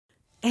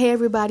Hey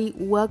everybody,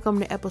 welcome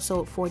to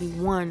episode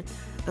 41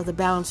 of the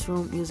Balance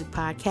Room Music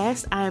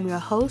Podcast. I am your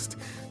host,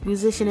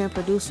 musician and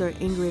producer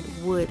Ingrid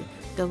Woode,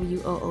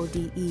 Woode.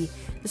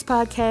 This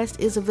podcast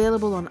is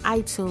available on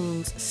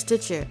iTunes,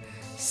 Stitcher,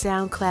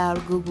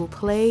 SoundCloud, Google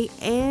Play,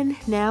 and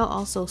now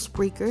also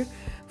Spreaker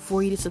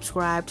for you to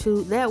subscribe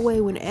to. That way,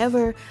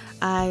 whenever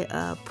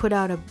I put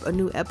out a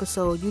new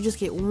episode, you just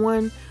get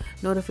one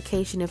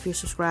notification if you're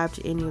subscribed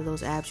to any of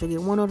those apps. You'll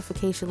get one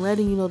notification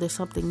letting you know there's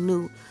something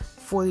new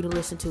for you to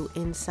listen to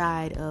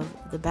inside of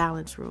the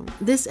Balance Room.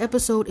 This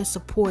episode is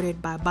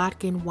supported by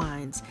Botkin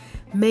Wines,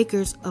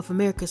 makers of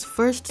America's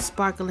first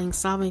sparkling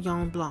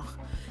Sauvignon Blanc.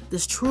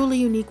 This truly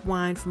unique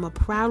wine from a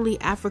proudly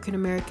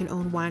African-American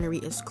owned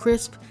winery is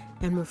crisp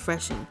and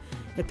refreshing.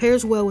 It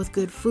pairs well with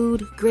good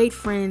food, great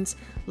friends,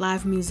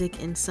 live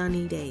music, and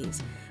sunny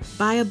days.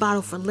 Buy a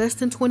bottle for less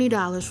than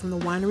 $20 from the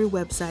winery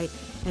website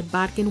at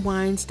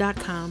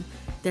botkinwines.com.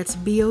 That's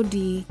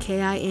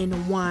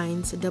BODKIN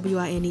wines,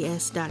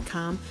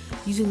 WINES.com,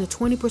 using the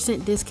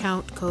 20%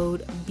 discount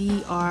code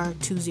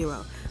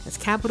BR20. That's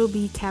capital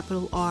B,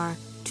 capital R,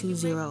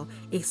 20,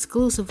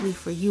 exclusively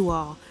for you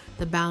all,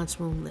 the Balance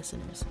Room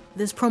listeners.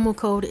 This promo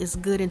code is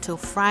good until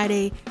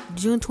Friday,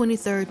 June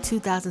 23rd,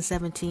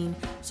 2017,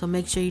 so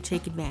make sure you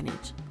take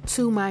advantage.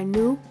 To my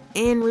new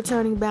and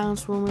returning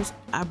Balance Roomers,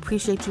 I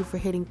appreciate you for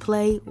hitting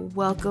play.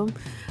 Welcome.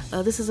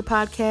 This is a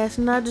podcast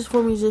not just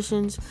for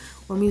musicians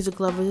or music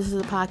lovers. This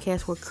is a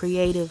podcast for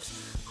creatives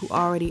who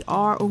already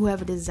are or who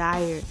have a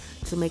desire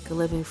to make a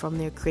living from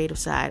their creative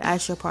side. I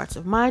share parts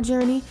of my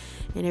journey,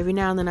 and every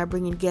now and then I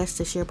bring in guests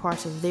to share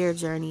parts of their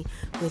journey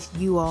with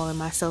you all and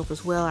myself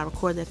as well. I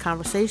record that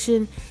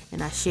conversation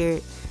and I share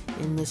it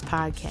in this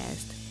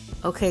podcast.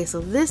 Okay,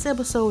 so this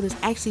episode is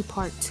actually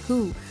part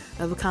 2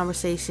 of a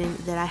conversation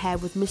that I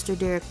had with Mr.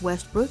 Derek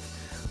Westbrook,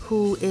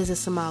 who is a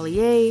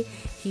sommelier.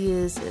 He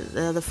is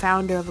the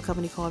founder of a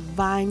company called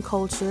Vine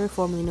Culture,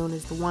 formerly known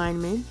as The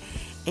Wineman,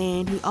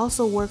 and he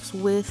also works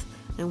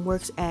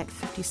at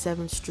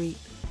 57th Street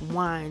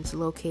Wines,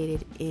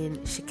 located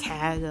in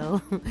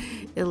Chicago,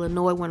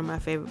 Illinois, one of my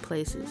favorite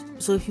places.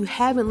 So if you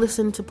haven't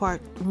listened to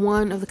part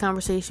 1 of the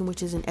conversation,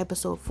 which is in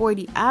episode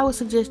 40, I would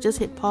suggest just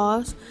hit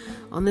pause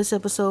on this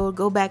episode,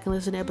 go back and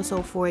listen to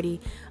episode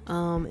 40,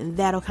 and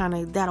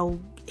that'll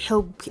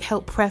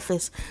help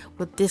preface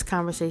what this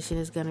conversation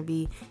is going to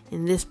be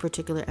in this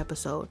particular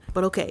episode.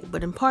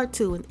 But in part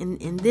 2,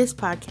 in this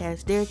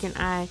podcast, Derek and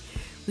I,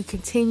 we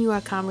continue our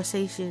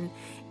conversation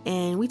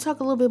and we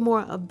talk a little bit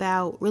more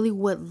about really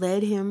what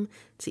led him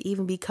to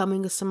even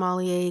becoming a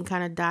sommelier and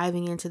kind of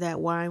diving into that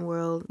wine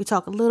world. We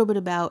talk a little bit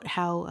about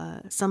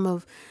how some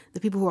of the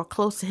people who are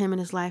close to him in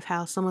his life,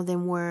 how some of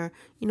them were,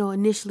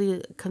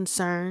 initially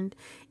concerned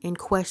and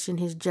questioned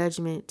his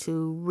judgment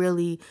to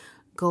really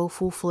go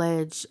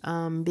full-fledged,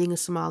 being a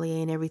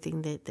sommelier and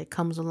everything that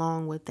comes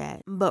along with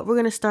that. But we're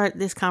going to start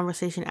this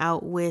conversation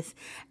out with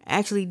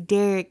actually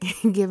Derek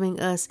giving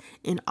us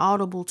an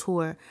audible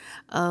tour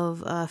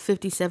of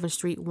 57th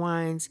Street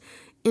Wines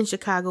in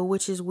Chicago,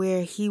 which is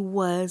where he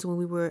was when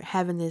we were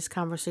having this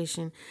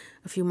conversation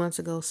a few months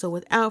ago. So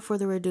without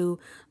further ado,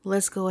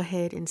 let's go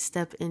ahead and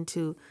step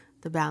into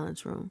the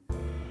Balance Room.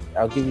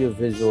 I'll give you a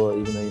visual,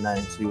 even though you're not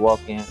into. You walk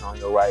in, on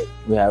your right,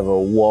 we have a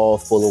wall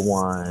full of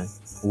wine,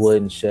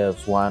 wooden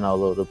shelves, wine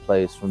all over the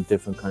place from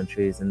different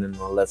countries. And then on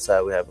the left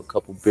side, we have a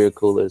couple beer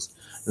coolers.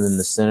 And in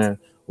the center,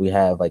 we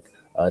have like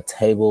a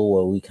table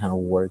where we kind of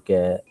work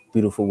at,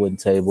 beautiful wooden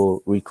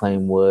table,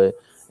 reclaimed wood.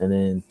 And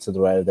then to the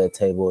right of that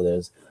table,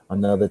 there's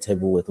another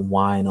table with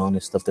wine on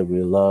it, stuff that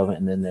we love.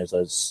 And then there's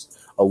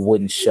a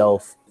wooden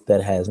shelf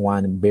that has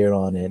wine and beer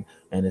on it,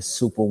 and it's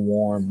super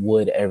warm,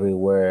 wood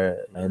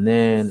everywhere. And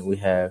then we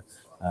have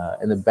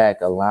in the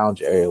back a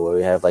lounge area where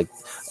we have like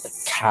a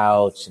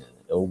couch,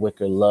 a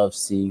wicker love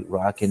seat,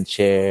 rocking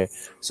chair.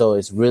 So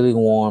it's really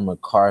warm, a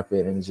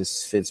carpet, and it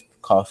just fits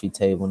coffee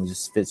table, and it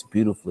just fits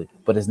beautifully.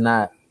 But it's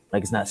not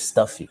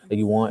stuffy. It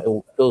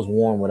feels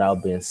warm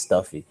without being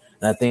stuffy.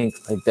 And I think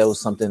that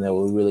was something that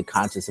we're really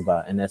conscious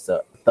about, and that's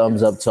a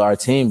thumbs up to our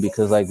team,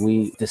 because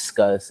we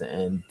discussed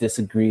and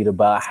disagreed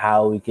about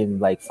how we can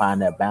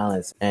find that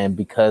balance. And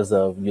because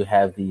of you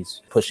have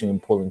these pushing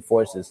and pulling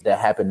forces that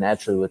happen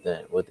naturally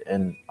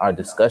within our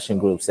discussion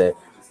groups, that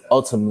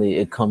ultimately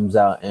it comes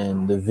out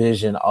and the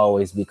vision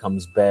always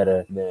becomes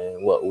better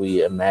than what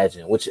we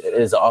imagine, which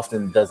is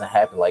often doesn't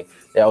happen.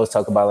 They always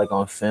talk about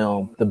on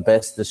film, the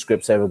best the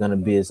script's ever going to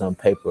be is on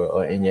paper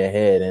or in your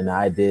head. And the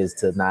idea is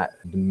to not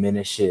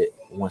diminish it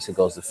once it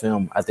goes to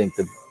film. I think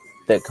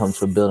that comes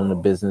from building a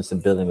business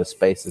and building a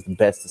space. The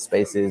best the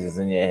space is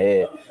in your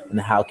head. And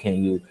how can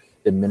you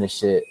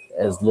diminish it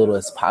as little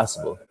as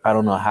possible? I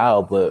don't know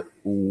how, but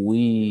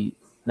we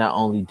not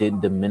only didn't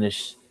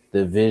diminish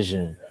the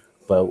vision,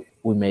 but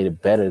we made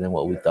it better than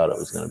what we thought it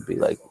was going to be.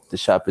 The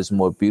shop is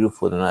more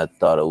beautiful than I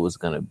thought it was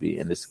going to be.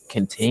 And it's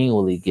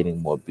continually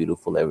getting more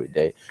beautiful every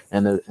day.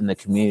 And the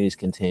community is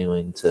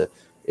continuing to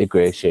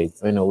ingratiate.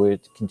 We're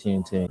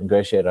continuing to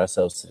ingratiate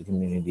ourselves to the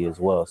community as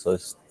well. So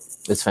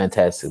it's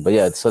fantastic. But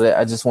yeah, so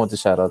I just want to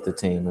shout out the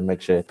team and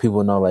make sure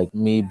people know,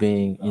 me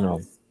being,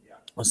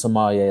 a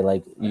sommelier.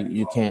 Like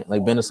you can't,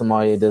 like, being a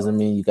sommelier doesn't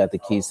mean you got the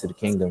keys to the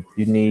kingdom.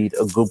 You need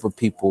a group of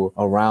people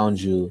around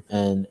you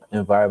and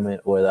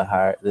environment where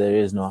there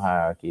is no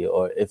hierarchy,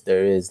 or if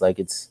there is, like,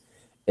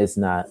 it's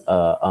not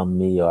a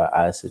me or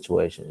I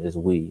situation. It's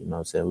we. You know what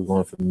I'm saying? We're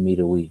going from me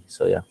to we.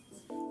 So yeah.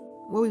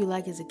 What were you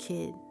like as a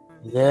kid?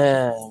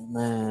 Yeah,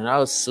 man, I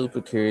was a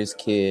super curious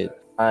kid.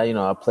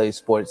 I played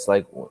sports,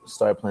 like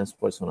started playing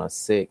sports when I was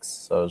 6,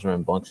 so I was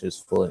running bunches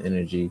full of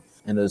energy.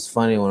 And it was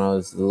funny when I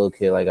was a little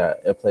kid, like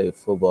I played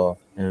football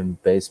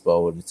and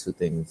baseball were the two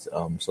things.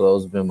 So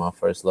those have been my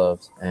first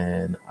loves,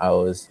 and I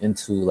was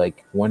into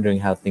like wondering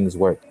how things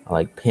work.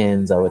 Like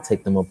pins, I would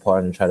take them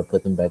apart and try to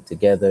put them back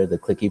together. The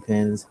clicky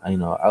pins, I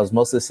was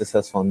mostly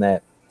successful in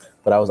that.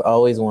 But I was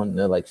always wanting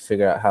to like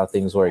figure out how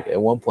things work. At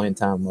one point in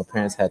time, my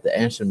parents had the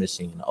answering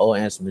machine, the old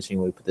answering machine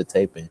where we put the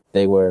tape in.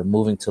 They were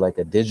moving to like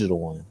a digital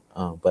one.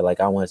 But like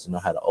I wanted to know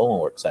how the old one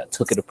works. So I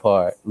took it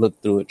apart,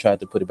 looked through it, tried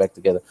to put it back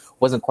together.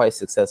 Wasn't quite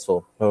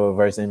successful for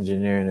reverse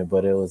engineering it,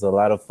 but it was a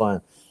lot of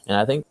fun. And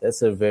I think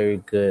that's a very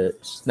good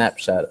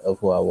snapshot of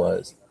who I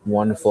was.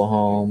 Wonderful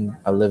home.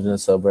 I lived in the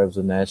suburbs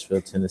of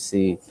Nashville,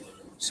 Tennessee.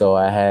 So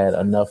I had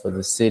enough of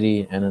the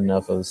city and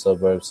enough of the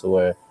suburbs to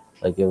where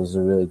like it was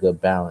a really good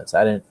balance.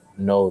 I didn't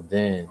know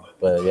then,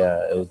 but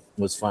yeah, it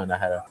was fun. I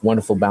had a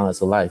wonderful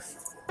balance of life.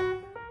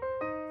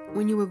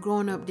 When you were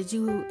growing up, did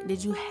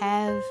you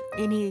have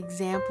any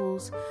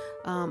examples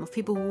of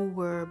people who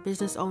were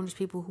business owners,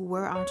 people who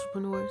were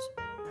entrepreneurs?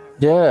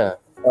 Yeah.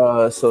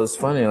 So it's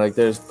funny. Like,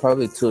 there's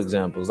probably 2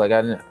 examples. Like,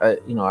 I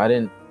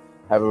didn't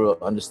have a real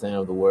understanding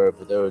of the word,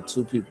 but there were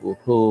 2 people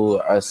who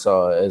I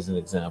saw as an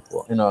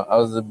example. I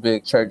was a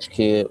big church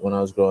kid when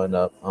I was growing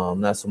up.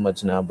 Not so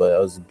much now, but I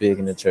was big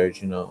in the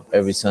church.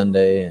 Every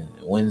Sunday and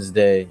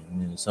Wednesday,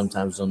 and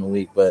sometimes on the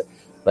week. But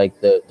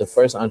like the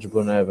first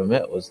entrepreneur I ever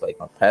met was like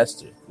my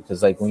pastor,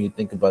 because like when you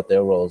think about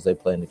their roles they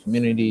play in the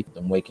community,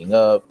 them waking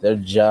up, their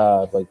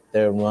job, like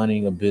they're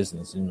running a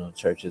business.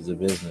 Church is a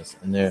business,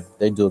 and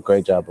they do a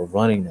great job of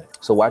running that.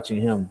 So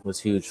watching him was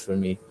huge for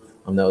me.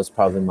 That was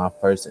probably my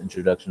first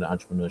introduction to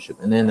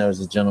entrepreneurship. And then there was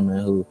a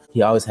gentleman who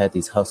he always had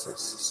these hustles.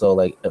 So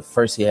like at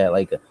first he had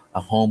like a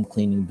home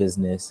cleaning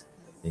business,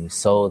 and he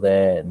sold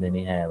that, and then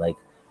he had like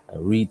a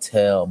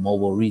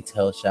mobile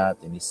retail shop,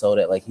 and he sold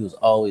it. Like he was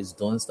always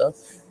doing stuff.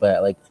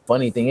 But like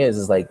funny thing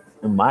is like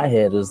in my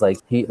head it was like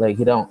he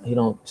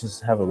don't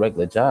just have a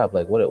regular job.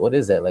 Like what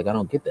is that? Like I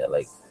don't get that.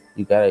 Like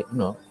you gotta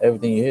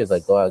everything you hear is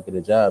like go out, get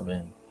a job,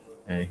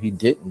 and he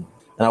didn't.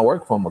 And I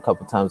worked for him a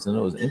couple of times, and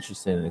it was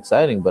interesting and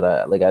exciting, but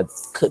I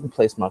couldn't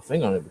place my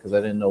finger on it because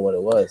I didn't know what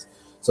it was.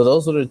 So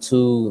those were the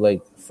 2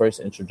 like first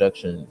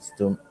introductions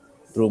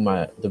through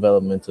my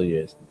developmental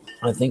years.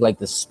 I think like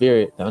the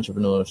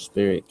entrepreneurial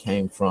spirit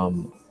came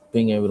from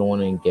being able to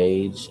want to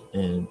engage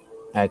and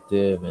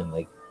active and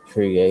like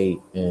create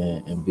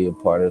and be a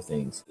part of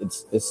things.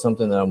 It's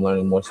something that I'm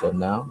learning more so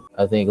now.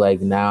 I think like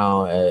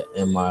now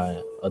in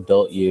my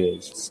adult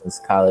years since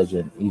college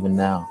and even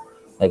now,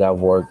 like I've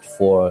worked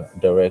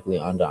directly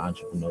under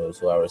entrepreneurs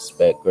who I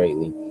respect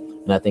greatly.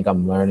 And I think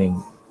I'm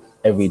learning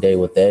every day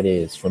what that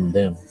is from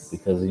them,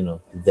 because,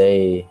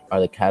 they are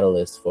the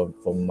catalyst for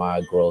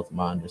my growth,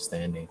 my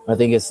understanding. I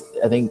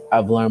think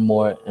I've learned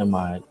more in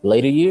my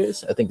later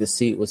years. I think the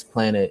seed was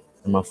planted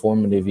in my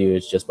formative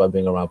years just by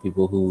being around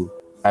people who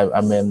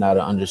I may have not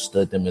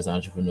understood them as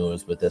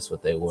entrepreneurs, but that's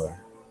what they were.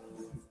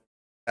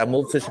 I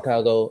moved to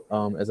Chicago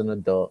as an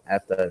adult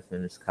after I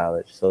finished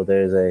college. So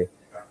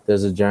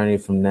there's a journey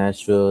from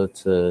Nashville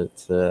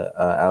to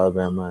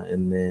Alabama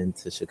and then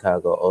to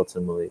Chicago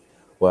ultimately,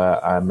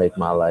 where I make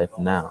my life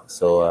now.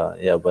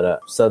 So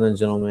but Southern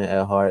gentleman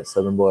at heart,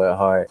 Southern boy at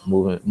heart,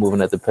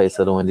 moving at the pace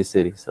of the Windy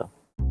City. So.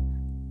 All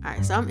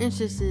right, so I'm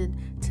interested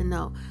to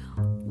know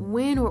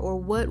when or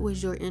what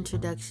was your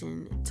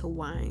introduction to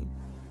wine?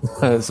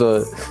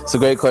 So it's a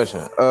great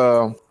question.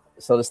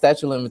 So the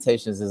statute of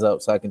limitations is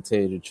up, so I can tell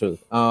you the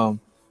truth.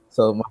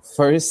 So my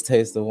first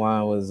taste of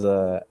wine was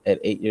at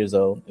 8 years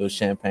old. It was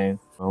champagne.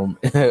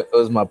 It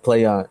was my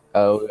play aunt.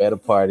 We were at a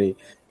party,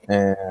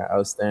 and I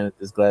was staring at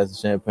this glass of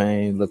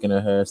champagne, looking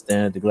at her,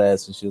 staring at the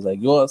glass, and she was like,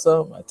 "You want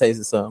some?" I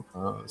tasted some.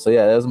 So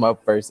yeah, that was my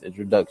first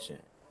introduction.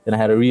 Then I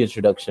had a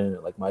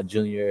reintroduction, like my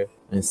junior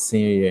and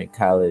senior year in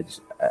college,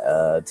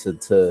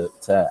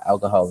 to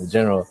alcohol in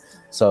general.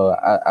 So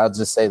I'll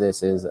just say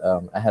this is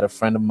I had a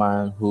friend of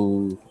mine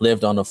who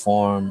lived on a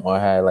farm, or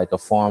had like a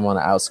farm on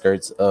the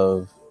outskirts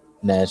of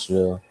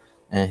Nashville,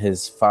 and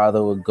his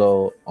father would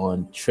go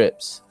on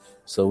trips.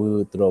 So we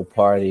would throw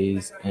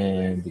parties,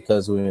 and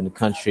because we were in the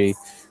country,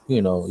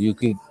 you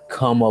could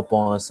come up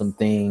on some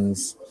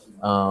things.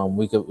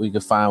 We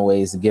could find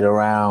ways to get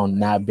around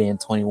not being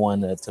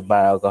 21 to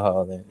buy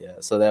alcohol. And yeah,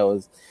 so that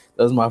was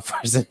my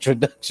first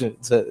introduction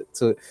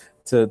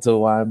to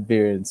wine,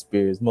 beer, and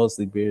spirits,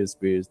 mostly beer and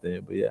spirits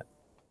then. But yeah,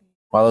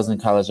 while I was in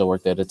college, I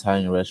worked at an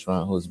Italian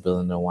restaurant who was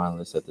building their wine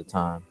list at the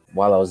time.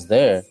 While I was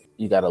there,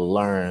 you got to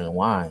learn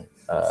wine.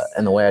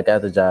 And the way I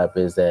got the job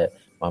is that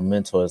my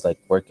mentors like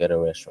work at a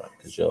restaurant,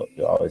 because you'll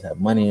always have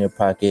money in your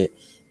pocket.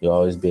 You'll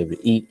always be able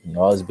to eat, and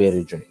you'll always be able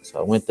to drink. So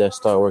I went there,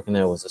 started working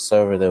there, was a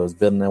server that was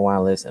building that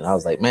wine list, and I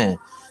was like, man,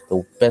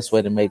 the best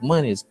way to make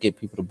money is get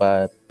people to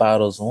buy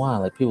bottles of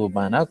wine. Like people were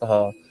buying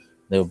alcohol,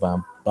 they were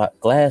buying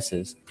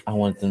glasses. I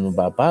wanted them to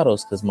buy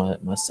bottles because my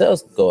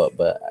sales could go up,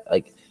 but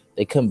like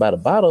they couldn't buy the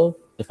bottle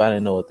if I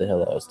didn't know what the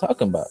hell I was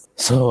talking about.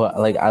 So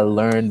like I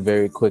learned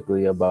very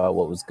quickly about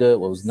what was good,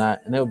 what was not,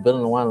 and they were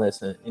building a wine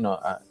list. And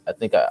I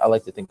think I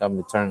like to think I'm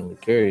eternally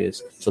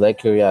curious. So that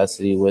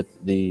curiosity with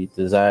the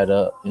desire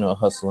to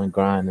hustle and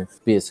grind and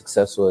be as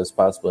successful as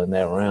possible in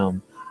that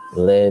realm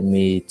led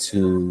me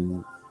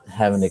to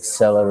have an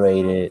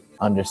accelerated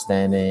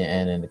understanding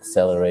and an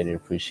accelerated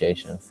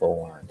appreciation for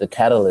wine. The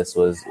catalyst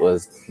was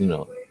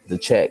the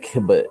check,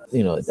 but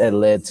that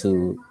led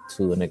to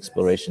an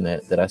exploration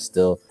that I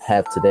still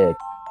have today.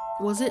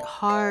 Was it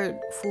hard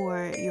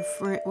for your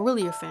friend,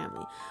 really your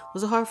family?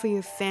 Was it hard for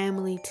your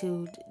family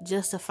to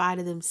justify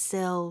to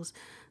themselves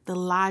the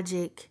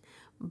logic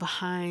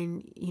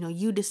behind,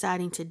 you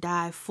deciding to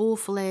dive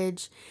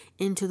full-fledged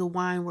into the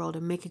wine world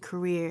and make a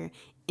career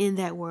in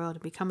that world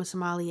and become a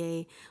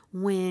sommelier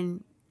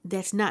when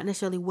that's not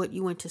necessarily what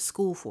you went to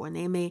school for?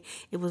 And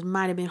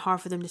might have been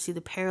hard for them to see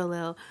the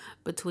parallel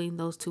between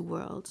those two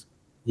worlds.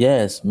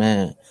 Yes,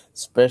 man.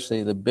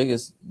 Especially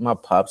my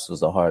pops was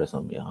the hardest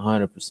on me,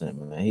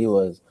 100%, man. He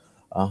was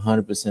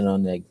 100%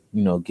 on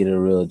that, get a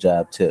real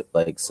job tip,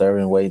 like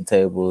serving waiting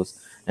tables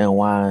and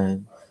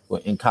wine.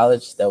 In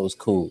college, that was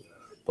cool.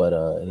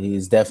 But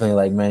he's definitely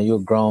like, man, you're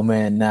a grown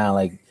man now.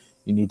 Like,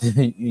 you need to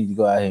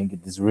go out here and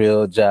get this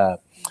real job.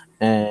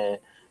 And,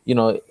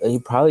 he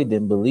probably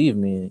didn't believe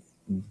in me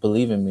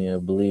or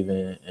believe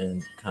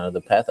in kind of the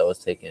path I was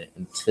taking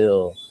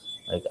until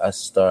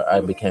I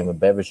became a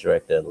beverage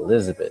director at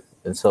Elizabeth.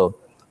 And so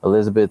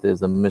Elizabeth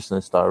is a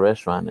Michelin star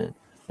restaurant. And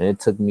it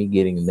took me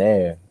getting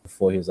there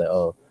before he was like,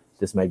 oh,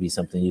 this might be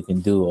something you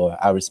can do, or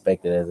I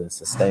respect it as a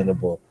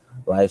sustainable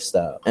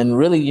lifestyle. And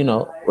really,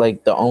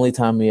 the only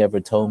time he ever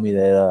told me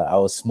that I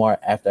was smart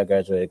after I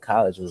graduated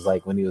college was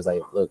like when he was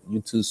like, look,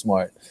 you're too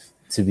smart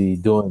to be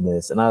doing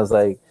this. And I was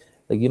like,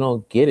 you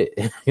don't get it.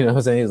 You know what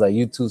I'm saying? He's like,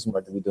 you too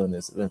smart to be doing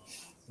this.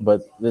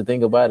 But the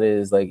thing about it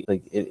is like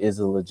it is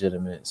a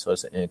legitimate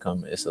source of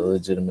income. It's a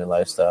legitimate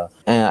lifestyle.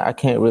 And I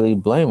can't really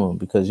blame him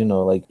because,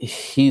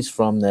 he's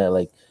from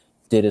that,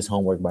 did his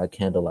homework by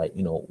candlelight,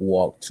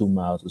 walked 2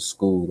 miles to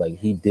school. Like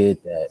he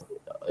did that.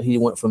 He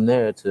went from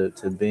there to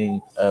being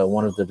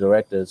one of the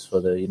directors for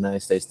the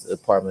United States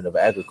Department of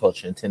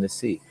Agriculture in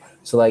Tennessee.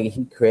 So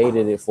he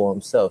created it for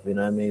himself, you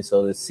know what I mean?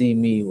 So to see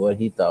me, what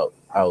he thought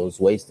I was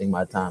wasting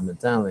my time and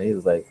talent, he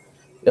was like,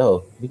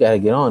 yo, you got to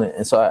get on it.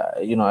 And so,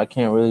 I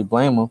can't really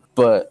blame him,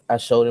 but I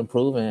showed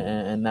improvement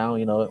and now,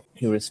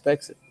 he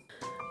respects it.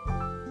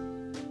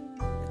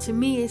 To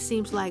me, it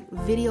seems like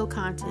video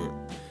content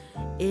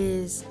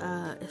is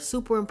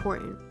super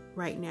important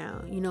right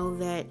now.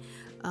 That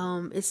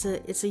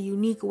it's a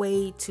unique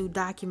way to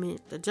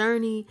document the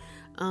journey.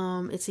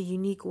 It's a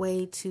unique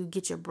way to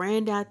get your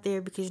brand out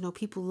there because,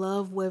 people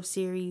love web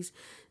series.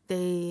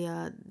 They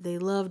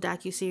love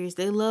docuseries.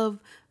 They love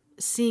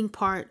seeing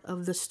part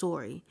of the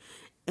story.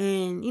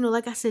 And,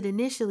 like I said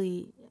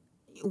initially,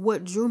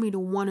 what drew me to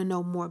want to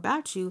know more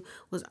about you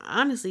was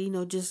honestly,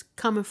 just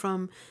coming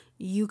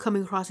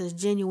across as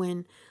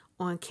genuine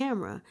on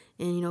camera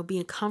and,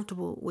 being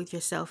comfortable with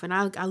yourself. And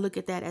I look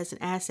at that as an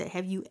asset.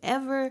 Have you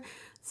ever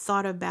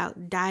thought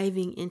about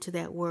diving into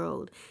that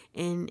world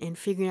and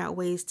figuring out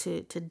ways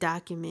to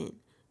document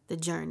the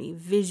journey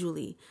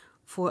visually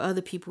for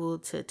other people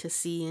to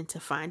see and to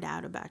find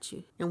out about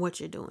you and what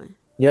you're doing?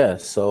 Yeah,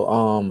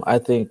 so I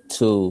think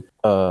too.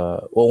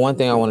 One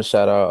thing I want to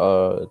shout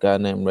out a guy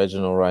named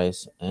Reginald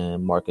Rice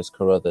and Marcus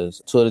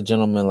Carruthers, two of the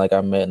gentlemen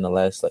I met in the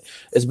last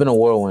it's been a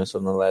whirlwind. So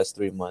in the last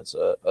 3 months,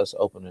 us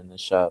opening the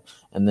shop,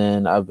 and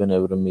then I've been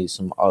able to meet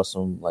some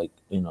awesome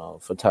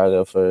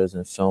photographers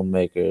and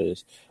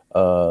filmmakers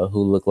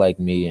who look like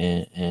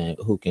me and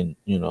who can,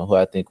 who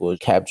I think will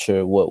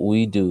capture what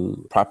we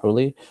do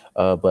properly.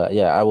 But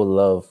yeah, I would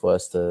love for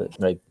us to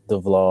the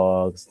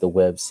vlogs, the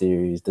web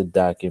series, the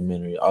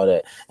documentary, all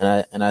that.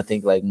 And I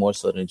think more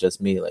so than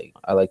just me,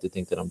 I like to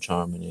think that I'm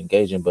charming and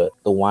engaging, but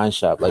the wine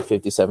shop,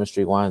 57th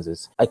Street Wines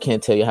is, I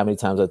can't tell you how many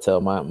times I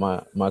tell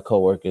my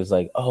coworkers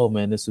oh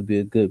man, this would be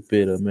a good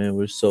bit, or man,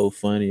 we're so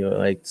funny,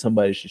 or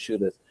somebody should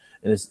shoot us.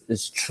 And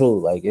it's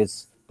true.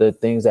 It's the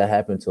things that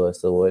happen to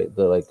us, the way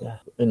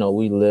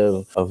we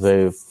live a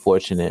very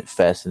fortunate,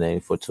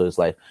 fascinating, fortuitous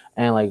life,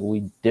 and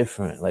we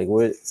different.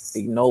 We're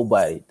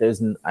nobody.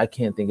 I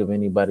can't think of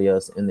anybody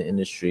else in the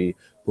industry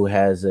who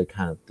has a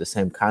kind of the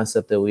same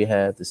concept that we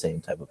have, the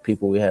same type of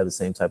people we have, the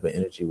same type of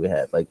energy we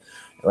have.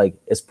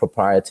 It's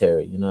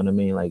proprietary. You know what I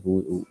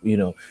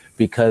mean?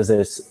 Because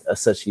there's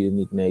such a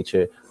unique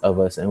nature of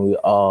us, and we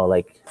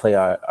all play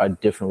our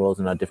different roles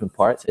in our different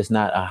parts. It's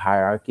not a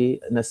hierarchy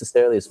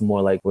necessarily. It's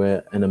more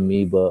we're an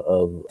amoeba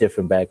of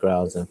different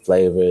backgrounds and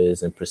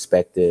flavors and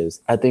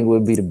perspectives. I think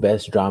would be the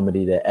best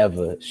dramedy to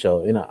ever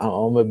show.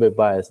 I'm a bit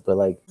biased, but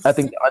I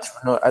think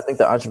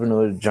the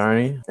entrepreneur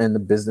journey and the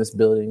business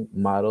building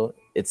model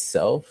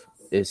itself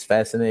is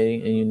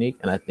fascinating and unique.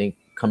 And I think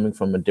coming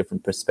from a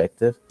different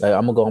perspective. Like,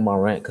 I'm gonna go on my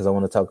rant because I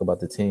want to talk about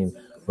the team,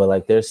 but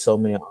like there's so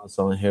many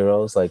unsung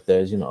heroes. Like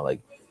there's, like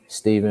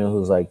Steven,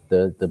 who's like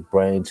the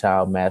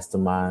brainchild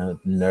mastermind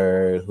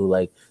nerd, who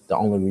like the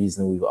only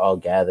reason we've all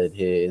gathered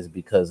here is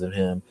because of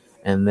him.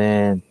 And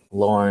then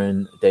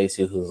Lauren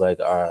Dacey, who's like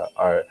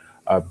our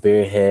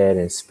beer head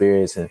and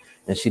spirits, and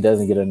she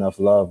doesn't get enough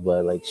love,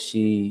 but like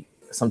she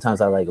sometimes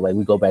I like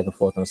we go back and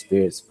forth on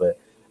spirits, but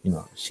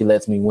she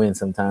lets me win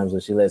sometimes, or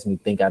she lets me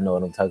think I know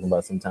what I'm talking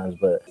about sometimes.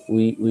 But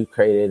we've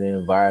created an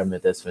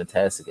environment that's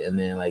fantastic. And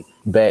then like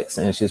Bex,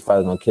 and she's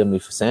probably gonna kill me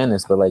for saying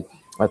this, but like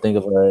I think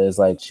of her as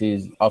like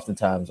she's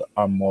oftentimes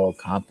our moral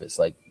compass,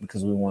 like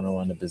because we want to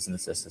run a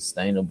business that's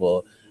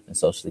sustainable and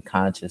socially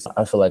conscious.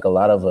 I feel like a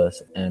lot of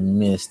us, and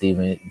me and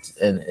Steven,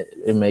 and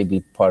it may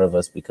be part of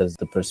us because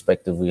the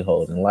perspective we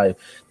hold in life,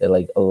 that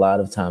like a lot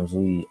of times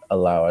we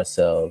allow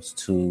ourselves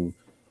to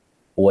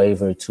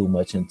waver too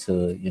much into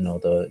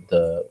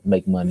the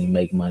make money,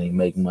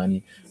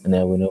 and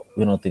then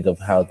we don't think of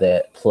how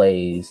that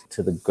plays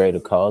to the greater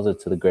cause or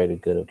to the greater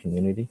good of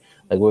community.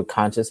 Like, we're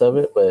conscious of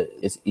it, but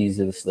it's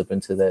easy to slip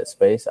into that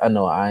space. I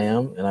know I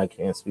am, and I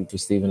can't speak to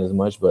Steven as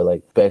much, but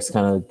like Bex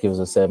kind of gives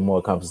us that more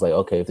confidence. Like,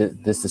 okay, if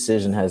this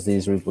decision has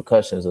these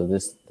repercussions, or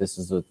this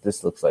is what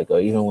this looks like,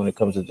 or even when it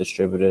comes to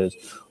distributors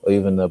or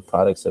even the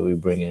products that we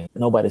bring in,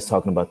 nobody's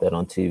talking about that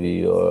on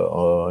TV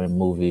or in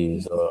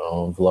movies or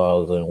on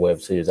vlogs or in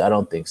web series. I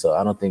don't think so.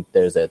 I don't think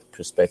there's that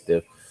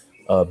perspective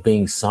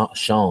being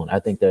shown. I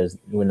think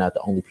we're not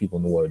the only people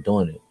in the world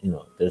doing it.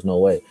 There's no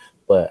way.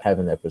 But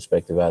having that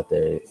perspective out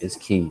there is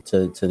key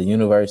to the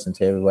universe and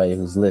to everybody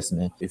who's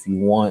listening. If you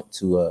want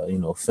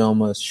to,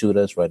 film us, shoot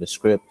us, write a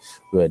script,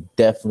 we're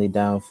definitely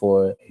down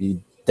for it.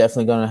 You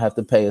definitely gonna have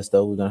to pay us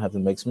though. We're gonna have to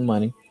make some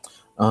money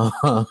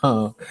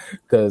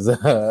because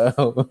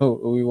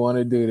we want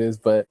to do this.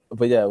 But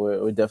yeah,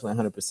 we're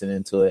definitely 100%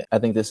 into it. I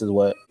think this is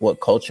what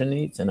culture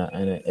needs, and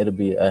it'll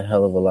be a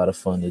hell of a lot of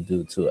fun to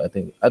do too. I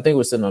think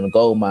we're sitting on a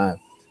gold mine,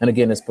 and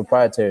again, it's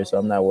proprietary, so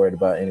I'm not worried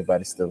about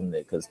anybody stealing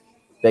it because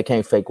they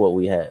can't fake what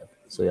we have.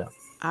 So yeah.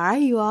 All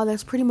right, you all,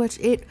 that's pretty much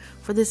it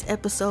for this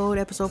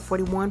episode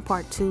 41,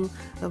 part 2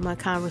 of my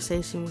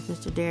conversation with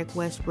Mr. Derek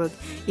Westbrook.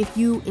 If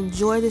you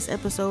enjoy this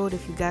episode,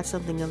 if you got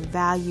something of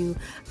value,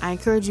 I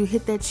encourage you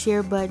hit that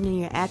share button in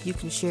your app. You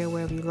can share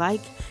wherever you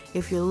like.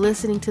 If you're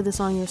listening to this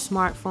on your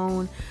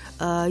smartphone,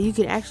 you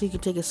can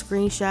take a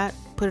screenshot,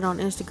 put it on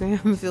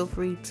Instagram. Feel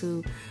free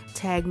to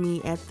tag me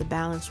at The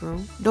Balance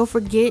Room. Don't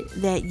forget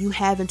that you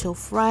have until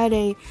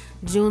Friday,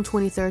 June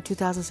 23rd,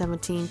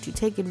 2017 to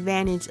take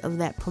advantage of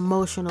that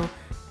promotional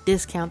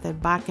discount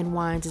that Bakken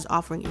Wines is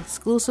offering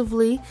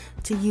exclusively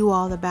to you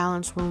all, the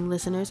Balance Room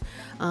listeners.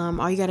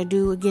 All you got to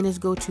do again is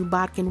go to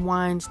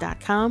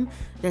BotkinWines.com.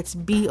 That's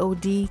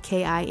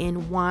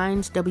BODKIN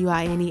Wines,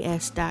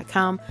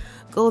 WINES.com.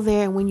 Go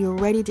there, and when you're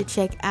ready to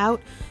check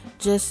out,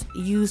 just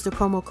use the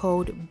promo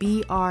code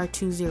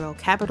BR20,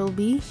 capital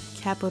B,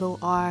 capital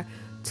R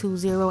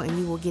 20, and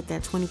you will get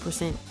that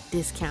 20%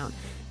 discount.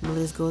 And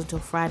this goes until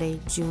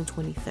Friday, June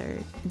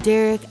 23rd.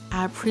 Derek,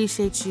 I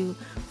appreciate you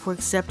for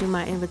accepting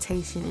my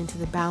invitation into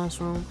the Balance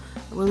Room.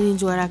 I really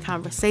enjoyed our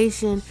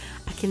conversation.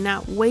 I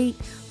cannot wait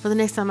for the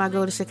next time I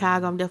go to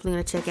Chicago. I'm definitely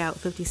going to check out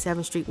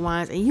 57th Street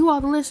Wines. And you all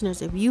the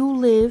listeners, if you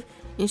live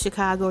in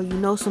Chicago or you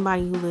know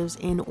somebody who lives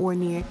in or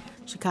near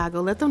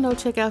Chicago, let them know,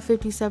 check out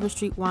 57th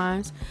Street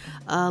Wines.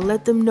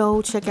 Let them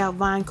know, check out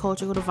Vine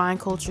Culture. Go to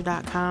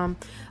vineculture.com.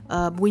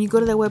 When you go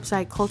to their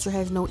website, culture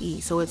has no E,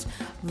 so it's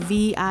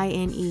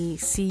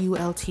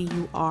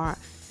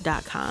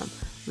VINECULTUR.com.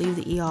 Leave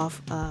the E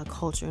off,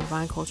 culture, and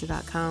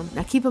vineculture.com.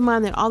 Now keep in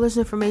mind that all this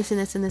information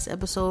that's in this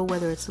episode,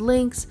 whether it's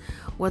links,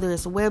 whether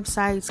it's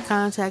websites,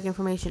 contact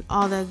information,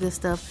 all that good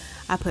stuff,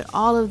 I put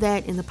all of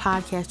that in the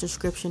podcast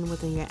description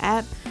within your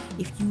app.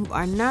 If you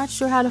are not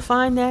sure how to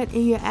find that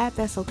in your app,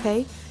 that's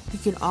okay. You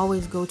can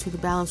always go to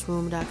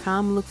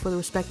thebalanceroom.com and look for the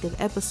respective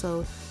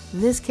episode.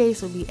 In this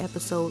case, it'll be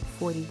episode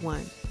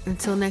 41.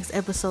 Until next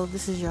episode,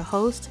 this is your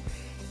host,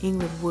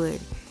 Ingrid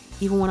Wood.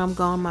 Even when I'm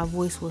gone, my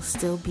voice will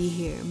still be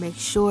here. Make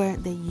sure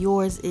that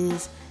yours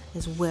is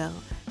as well.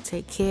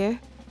 Take care,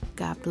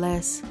 God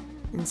bless,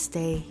 and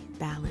stay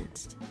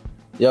balanced.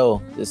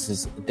 Yo, this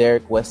is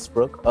Derek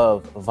Westbrook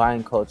of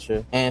Vine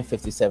Culture and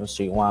 57th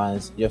Street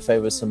Wines, your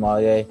favorite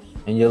sommelier,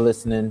 and you're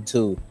listening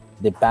to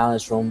the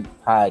Balance Room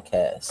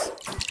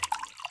Podcast.